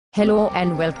Hello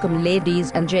and welcome,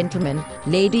 ladies and gentlemen.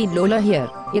 Lady Lola here.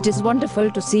 It is wonderful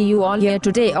to see you all here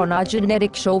today on our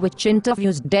generic show which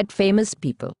interviews dead famous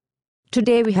people.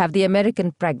 Today we have the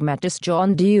American pragmatist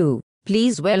John Dewey.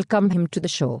 Please welcome him to the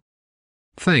show.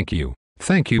 Thank you.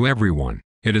 Thank you everyone.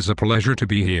 It is a pleasure to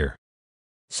be here.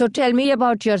 So tell me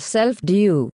about yourself,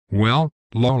 Dewey. Well,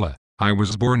 Lola, I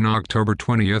was born October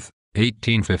 20th,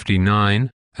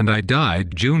 1859, and I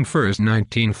died June 1st,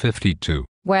 1952.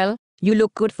 Well, you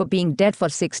look good for being dead for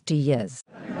 60 years.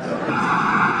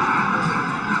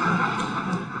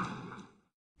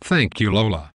 Thank you,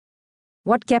 Lola.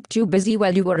 What kept you busy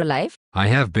while you were alive? I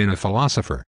have been a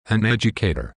philosopher, an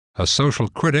educator, a social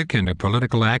critic and a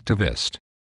political activist.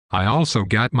 I also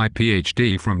got my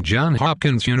PhD from Johns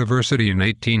Hopkins University in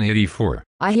 1884.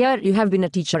 I hear you have been a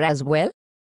teacher as well?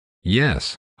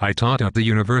 Yes, I taught at the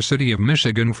University of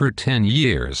Michigan for 10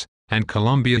 years, and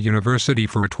Columbia University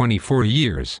for 24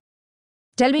 years.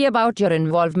 Tell me about your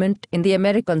involvement in the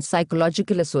American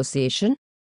Psychological Association.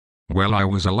 Well, I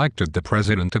was elected the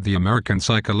president of the American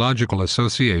Psychological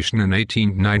Association in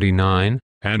 1899,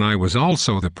 and I was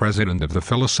also the president of the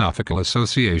Philosophical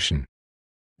Association.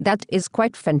 That is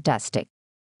quite fantastic.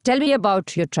 Tell me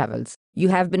about your travels. You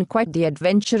have been quite the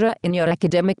adventurer in your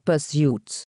academic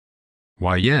pursuits.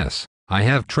 Why, yes, I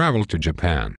have traveled to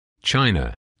Japan,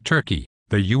 China, Turkey,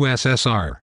 the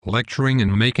USSR, lecturing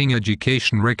and making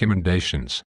education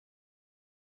recommendations.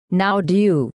 Now,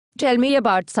 Dewey, tell me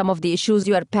about some of the issues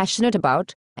you are passionate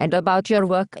about and about your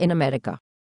work in America.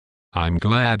 I'm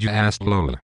glad you asked,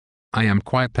 Lola. I am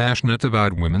quite passionate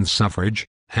about women's suffrage,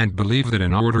 and believe that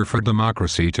in order for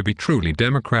democracy to be truly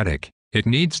democratic, it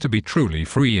needs to be truly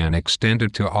free and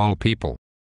extended to all people.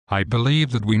 I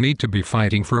believe that we need to be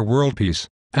fighting for world peace,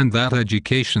 and that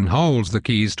education holds the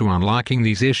keys to unlocking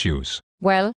these issues.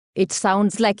 Well, it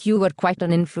sounds like you were quite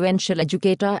an influential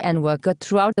educator and worker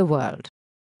throughout the world.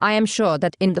 I am sure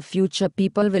that in the future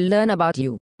people will learn about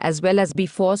you, as well as be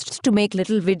forced to make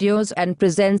little videos and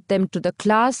present them to the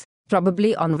class,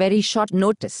 probably on very short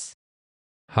notice.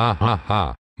 Ha ha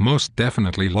ha, most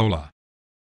definitely, Lola.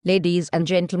 Ladies and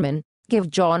gentlemen, give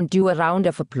John Dewey a round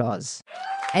of applause.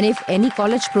 And if any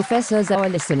college professors are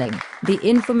listening, the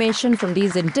information from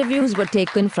these interviews were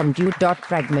taken from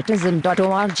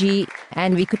dew.pragmatism.org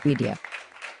and Wikipedia.